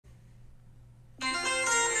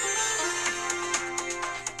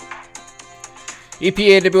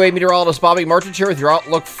EPAWA meteorologist Bobby Martin here with your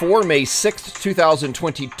outlook for May 6th,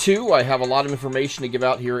 2022. I have a lot of information to give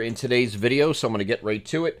out here in today's video, so I'm going to get right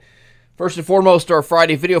to it. First and foremost, our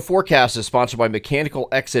Friday video forecast is sponsored by Mechanical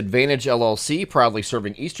X Advantage LLC, proudly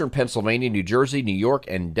serving eastern Pennsylvania, New Jersey, New York,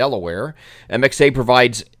 and Delaware. MXA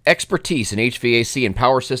provides expertise in HVAC and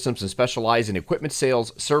power systems and specialize in equipment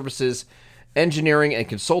sales, services, engineering, and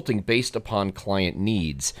consulting based upon client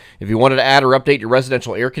needs. If you wanted to add or update your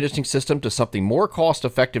residential air conditioning system to something more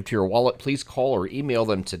cost-effective to your wallet, please call or email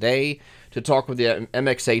them today to talk with the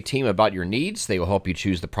MXA team about your needs. They will help you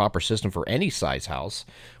choose the proper system for any size house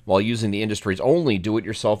while using the industry's only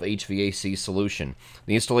do-it-yourself HVAC solution.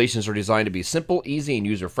 The installations are designed to be simple, easy, and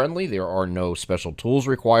user-friendly. There are no special tools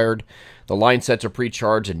required. The line sets are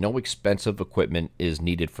pre-charged, and no expensive equipment is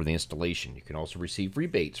needed for the installation. You can also receive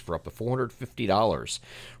rebates for up to $450.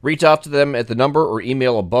 Reach out to them at the number or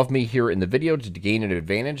email above me here in the video to gain an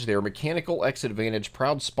advantage. They are Mechanical X Advantage,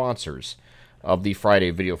 proud sponsors of the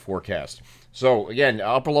Friday video forecast. So again,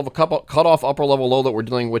 upper level cutoff, upper level low that we're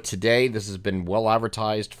dealing with today. This has been well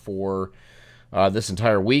advertised for this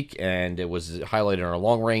entire week, and it was highlighted in our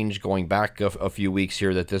long range going back a few weeks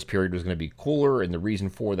here that this period was going to be cooler, and the reason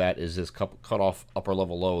for that is this cutoff upper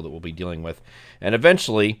level low that we'll be dealing with. And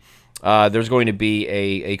eventually, there's going to be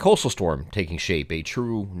a coastal storm taking shape, a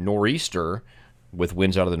true nor'easter with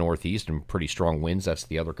winds out of the northeast and pretty strong winds. That's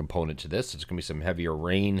the other component to this. It's going to be some heavier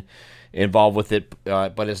rain involved with it,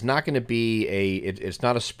 but it's not going to be it's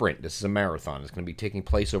not a sprint. This is a marathon. It's going to be taking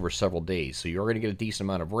place over several days, so you're going to get a decent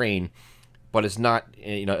amount of rain, but it's not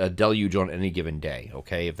a deluge on any given day,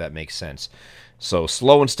 okay, if that makes sense. So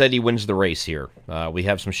slow and steady wins the race here. We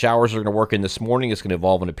have some showers that are going to work in this morning. It's going to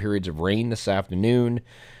evolve into periods of rain this afternoon,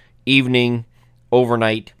 evening,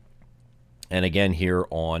 overnight, and again here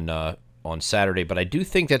on Saturday. But I do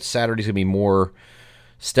think that Saturday's going to be more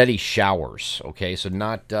steady showers, okay? So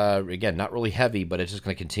not, again, not really heavy, but it's just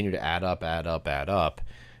going to continue to add up,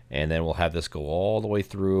 and then we'll have this go all the way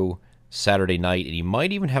through Saturday night, and you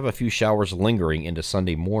might even have a few showers lingering into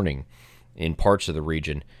Sunday morning in parts of the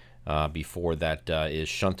region before that is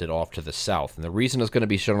shunted off to the south. And the reason it's going to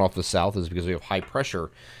be shunted off to the south is because we have high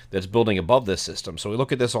pressure that's building above this system. So we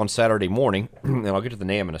look at this on Saturday morning, and I'll get to the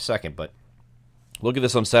NAM in a second, but look at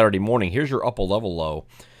this on Saturday morning. Here's your upper level low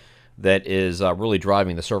that is really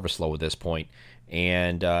driving the surface low at this point.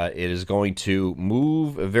 And it is going to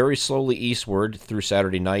move very slowly eastward through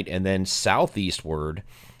Saturday night and then southeastward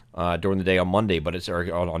during the day on Monday, but it's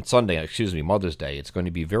on Sunday, excuse me, Mother's Day. It's going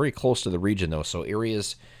to be very close to the region, though, so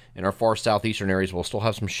areas in our far southeastern areas will still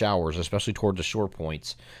have some showers, especially towards the shore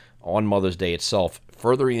points on Mother's Day itself.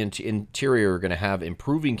 Further into interior, we're going to have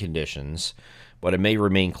improving conditions, but it may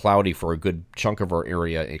remain cloudy for a good chunk of our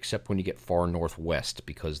area, except when you get far northwest,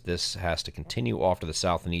 because this has to continue off to the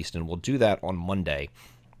south and east, and we'll do that on Monday.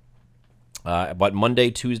 But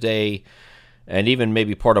Monday, Tuesday, and even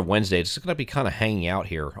maybe part of Wednesday, it's going to be kind of hanging out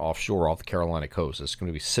here offshore off the Carolina coast. It's going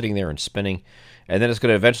to be sitting there and spinning, and then it's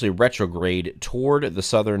going to eventually retrograde toward the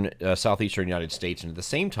southern, southeastern United States, and at the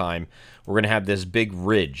same time, we're going to have this big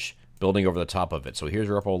ridge building over the top of it. So here's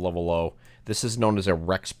your upper level low. This is known as a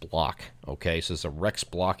Rex block, okay? So it's a Rex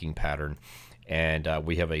blocking pattern, and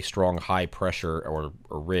we have a strong high pressure or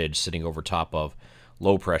ridge sitting over top of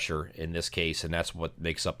low pressure in this case, and that's what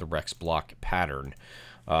makes up the Rex block pattern.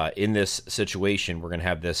 In this situation, we're going to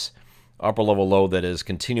have this upper level low that is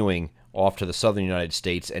continuing off to the southern United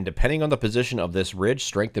States, and depending on the position of this ridge,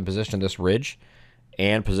 strength and position of this ridge,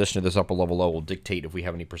 and position of this upper level low will dictate if we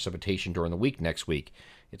have any precipitation during the week next week.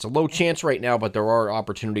 It's a low chance right now, but there are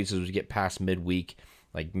opportunities as we get past midweek,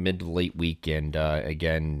 like mid to late week, and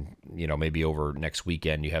again, maybe over next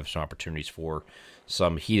weekend, you have some opportunities for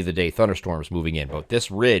some heat of the day thunderstorms moving in. But this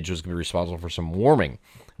ridge is going to be responsible for some warming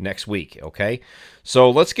next week, okay? So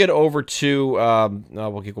let's get over to,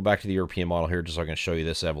 we'll go back to the European model here, just so I can show you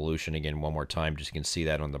this evolution again one more time, just so you can see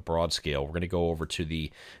that on the broad scale. We're going to go over to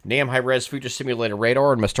the NAM high-res future simulator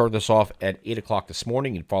radar. I'm going to start this off at 8 o'clock this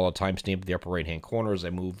morning and follow a timestamp at the upper right-hand corner as I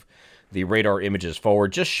move the radar images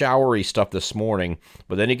forward. Just showery stuff this morning,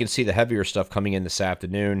 but then you can see the heavier stuff coming in this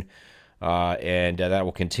afternoon, and that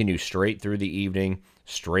will continue straight through the evening,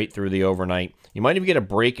 straight through the overnight. You might even get a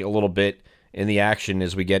break a little bit in the action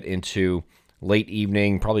as we get into late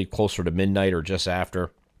evening, probably closer to midnight or just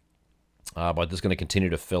after. But this is going to continue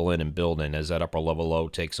to fill in and build in as that upper level low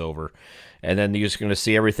takes over. And then you're just going to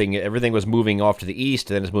see everything was moving off to the east,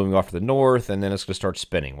 then it's moving off to the north, and then it's going to start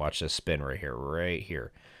spinning. Watch this spin right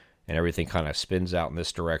here. And everything kind of spins out in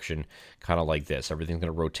this direction, kind of like this. Everything's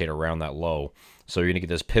going to rotate around that low. So you're going to get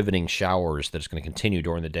this pivoting showers that's going to continue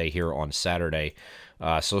during the day here on Saturday.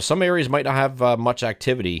 So some areas might not have much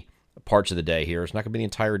activity parts of the day here. It's not going to be the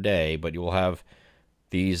entire day, but you will have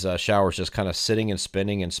these showers just kind of sitting and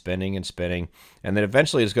spinning and spinning and spinning. And then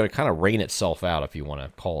eventually it's going to kind of rain itself out, if you want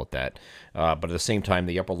to call it that. But at the same time,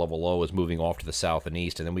 the upper level low is moving off to the south and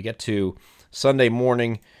east. And then we get to Sunday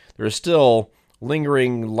morning. There's still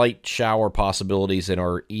lingering light shower possibilities in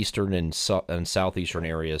our eastern and southeastern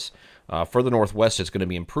areas. For the northwest, it's going to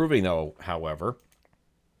be improving, though, however.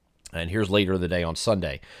 And here's later in the day on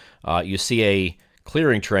Sunday. You see a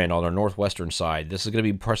clearing trend on our northwestern side. This is going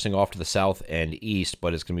to be pressing off to the south and east,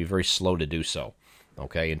 but it's going to be very slow to do so,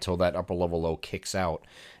 okay, until that upper level low kicks out.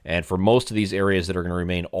 And for most of these areas that are going to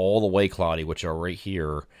remain all the way cloudy, which are right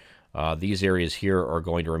here, these areas here are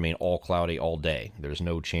going to remain all cloudy all day. There's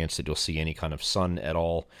no chance that you'll see any kind of sun at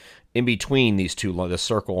all. In between these two, this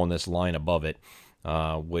circle and this line above it,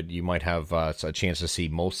 you might have a chance to see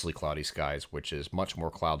mostly cloudy skies, which is much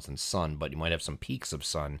more clouds than sun, but you might have some peaks of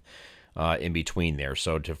sun in between there.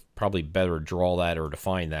 So to probably better draw that or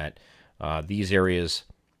define that, these areas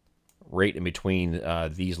right in between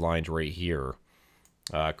these lines right here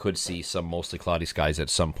could see some mostly cloudy skies at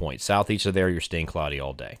some point. Southeast of there, you're staying cloudy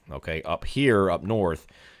all day. Okay, up here, up north,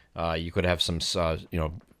 you could have some,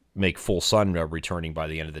 make full sun returning by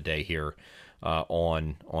the end of the day here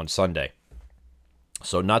on Sunday.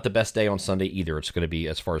 So not the best day on Sunday either. It's going to be,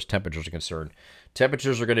 as far as temperatures are concerned,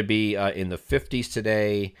 temperatures are going to be in the 50s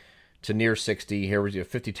today to near 60. Here we go,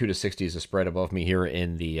 52 to 60 is the spread above me here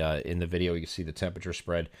in the video. You can see the temperature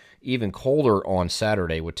spread. Even colder on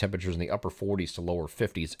Saturday with temperatures in the upper 40s to lower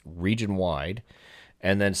 50s region wide.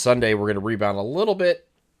 And then Sunday we're going to rebound a little bit,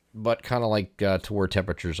 but kind of like to where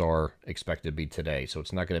temperatures are expected to be today. So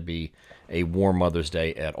it's not going to be a warm Mother's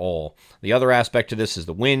Day at all. The other aspect to this is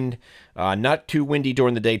the wind. Not too windy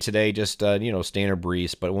during the day today, just, standard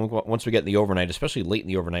breeze. But once we get in the overnight, especially late in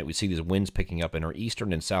the overnight, we see these winds picking up in our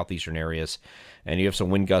eastern and southeastern areas. And you have some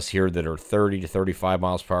wind gusts here that are 30 to 35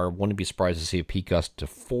 miles per hour. Wouldn't be surprised to see a peak gust to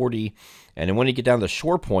 40. And then when you get down to the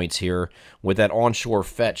shore points here, with that onshore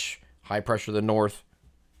fetch, high pressure to the north,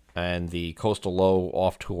 and the coastal low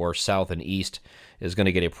off to our south and east is going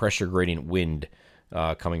to get a pressure gradient wind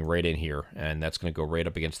coming right in here, and that's going to go right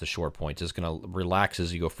up against the shore points. It's going to relax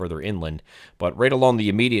as you go further inland, but right along the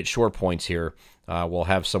immediate shore points here, we'll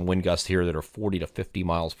have some wind gusts here that are 40 to 50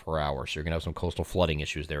 miles per hour, so you're going to have some coastal flooding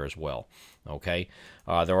issues there as well. Okay,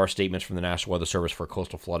 there are statements from the National Weather Service for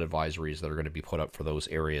coastal flood advisories that are going to be put up for those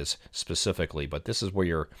areas specifically, but this is where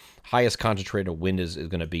your highest concentrated wind is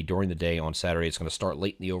going to be during the day on Saturday. It's going to start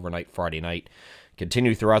late in the overnight Friday night,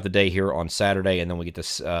 continue throughout the day here on Saturday, and then we get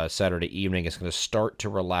to Saturday evening. It's going to start to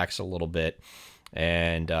relax a little bit,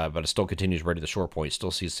 and but it still continues right at the shore point. Still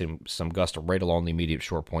sees some gusts right along the immediate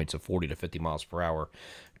shore points of 40 to 50 miles per hour,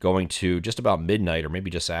 going to just about midnight or maybe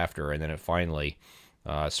just after, and then it finally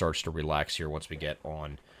starts to relax here once we get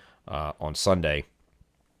on Sunday.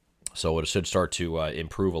 So it should start to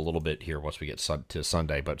improve a little bit here once we get to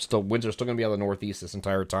Sunday. But still, winds are still going to be out of the northeast this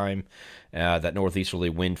entire time. That northeasterly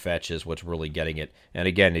wind fetch is what's really getting it. And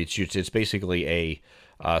again, it's basically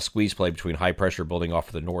a squeeze play between high pressure building off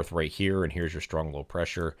of the north right here, and here's your strong low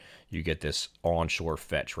pressure. You get this onshore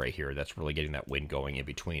fetch right here. That's really getting that wind going in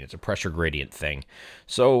between. It's a pressure gradient thing.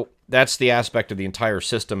 So that's the aspect of the entire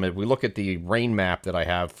system. If we look at the rain map that I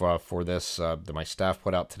have for this, that my staff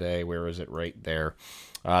put out today, where is it? Right there.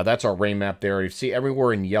 That's our rain map there. You see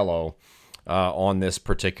everywhere in yellow on this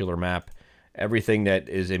particular map. Everything that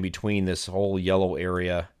is in between this whole yellow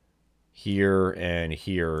area here and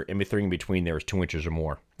here, everything in between there is 2 inches or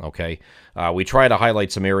more. Okay, we try to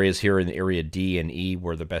highlight some areas here in the area D and E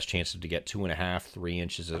where the best chances to get 2.5, 3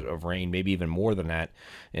 inches of rain, maybe even more than that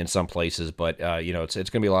in some places. But it's going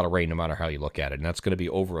to be a lot of rain no matter how you look at it, and that's going to be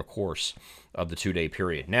over a course of the 2-day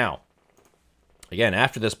period. Now, again,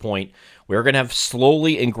 after this point, we're going to have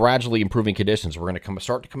slowly and gradually improving conditions. We're going to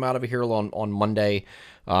start to come out of here on Monday.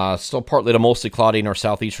 Still partly to mostly cloudy in our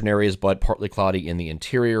southeastern areas, but partly cloudy in the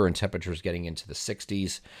interior, and temperatures getting into the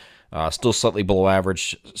 60s. Still slightly below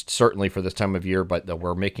average, certainly for this time of year, but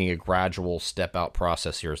we're making a gradual step-out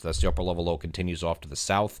process here. So that's the upper level low continues off to the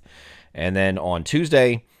south. And then on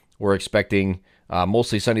Tuesday, we're expecting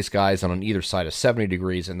mostly sunny skies on either side of 70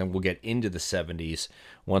 degrees, and then we'll get into the 70s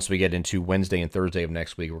once we get into Wednesday and Thursday of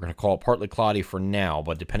next week. We're going to call it partly cloudy for now,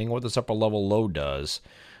 but depending on what this upper level low does,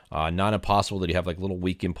 not impossible that you have like little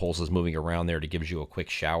weak impulses moving around there to give you a quick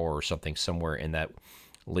shower or something somewhere in that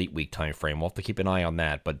late week time frame. We'll have to keep an eye on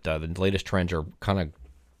that, but the latest trends are kind of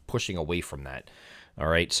pushing away from that. All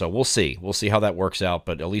right, so we'll see. We'll see how that works out,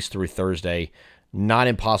 but at least through Thursday, not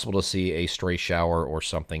impossible to see a stray shower or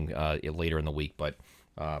something later in the week, but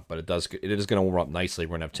it is going to warm up nicely.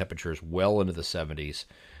 We're going to have temperatures well into the 70s,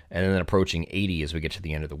 and then approaching 80 as we get to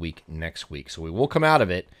the end of the week next week. So we will come out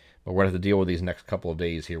of it, but we're going to have to deal with these next couple of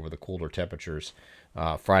days here with the cooler temperatures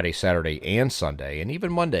Friday, Saturday, and Sunday, and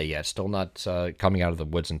even Monday yet. Still not coming out of the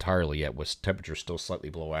woods entirely yet, with temperatures still slightly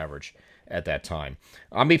below average at that time.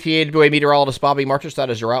 I'm EPAWA meteorologist Bobby Marchus. That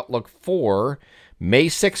is your outlook for May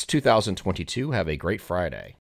 6, 2022. Have a great Friday.